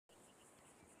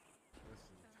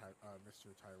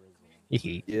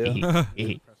Yeah.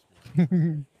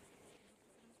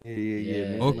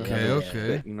 Yeah.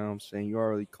 Okay. You know what I'm saying? You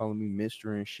already calling me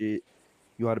Mister and shit.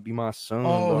 You ought to be my son.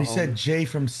 Oh, he homie. said Jay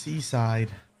from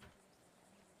Seaside.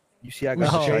 You see, I Who's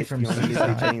got Jay Jay from from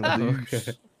Seaside? loose.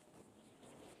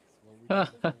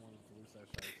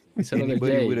 It's another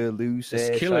Anybody Jay. with a loose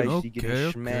Just ass kill him. ice, you get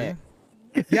a smack.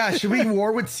 Yeah, should we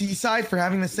war with Seaside for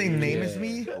having the same name as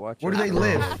me? Where do they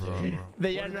live?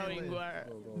 They are knowing where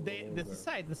the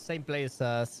Seaside, the same place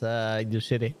as in your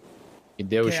city. In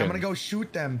the Okay, ocean. I'm gonna go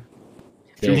shoot them.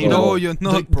 No, you're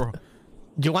not, bro.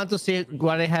 Do you want to see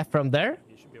what I have from there?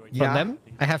 From them?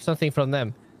 I have something from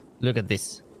them. Look at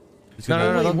this.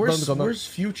 No, where's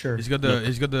Future? He's got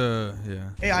the yeah.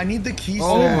 Hey, I need the keys.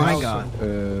 Oh to the my house. god.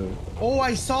 Oh,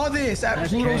 I saw this at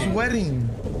Pluto's wedding.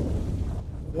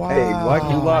 Wow. Hey,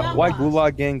 why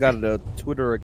Gulag Gang got a Twitter account?